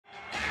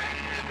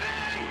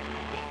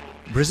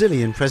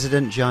Brazilian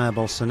President Jair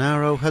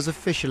Bolsonaro has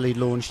officially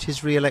launched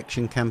his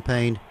re-election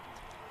campaign.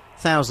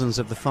 Thousands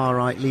of the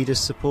far-right leader's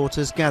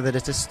supporters gathered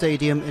at a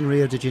stadium in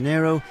Rio de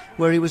Janeiro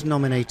where he was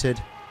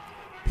nominated.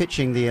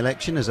 Pitching the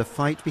election as a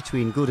fight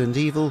between good and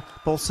evil,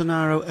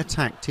 Bolsonaro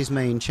attacked his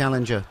main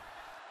challenger.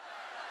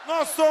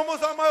 Nós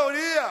somos a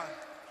maioria.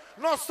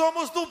 Nós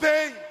somos do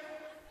bem.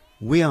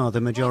 We are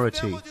the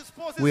majority.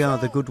 We are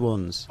the good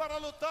ones.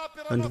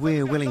 And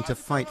we're willing to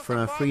fight for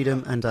our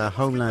freedom and our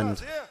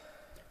homeland.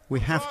 We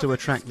have to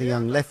attract the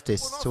young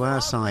leftists to our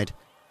side,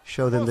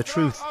 show them the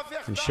truth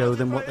and show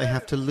them what they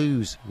have to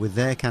lose with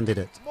their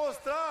candidate.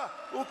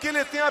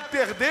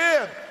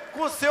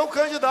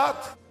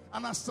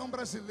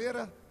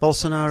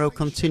 Bolsonaro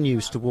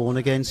continues to warn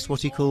against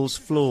what he calls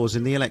flaws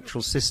in the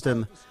electoral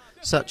system.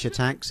 Such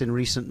attacks in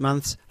recent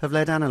months have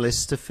led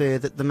analysts to fear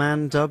that the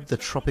man dubbed the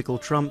tropical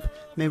Trump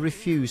may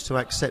refuse to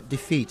accept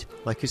defeat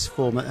like his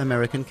former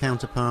American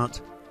counterpart.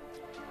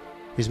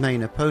 His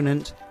main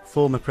opponent,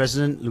 former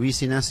President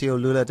Luiz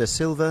Inácio Lula da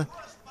Silva,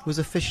 was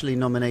officially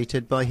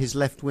nominated by his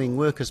left-wing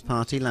Workers'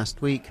 Party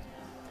last week.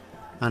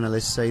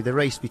 Analysts say the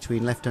race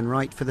between left and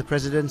right for the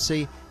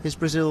presidency is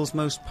Brazil's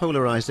most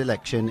polarised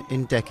election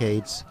in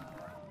decades.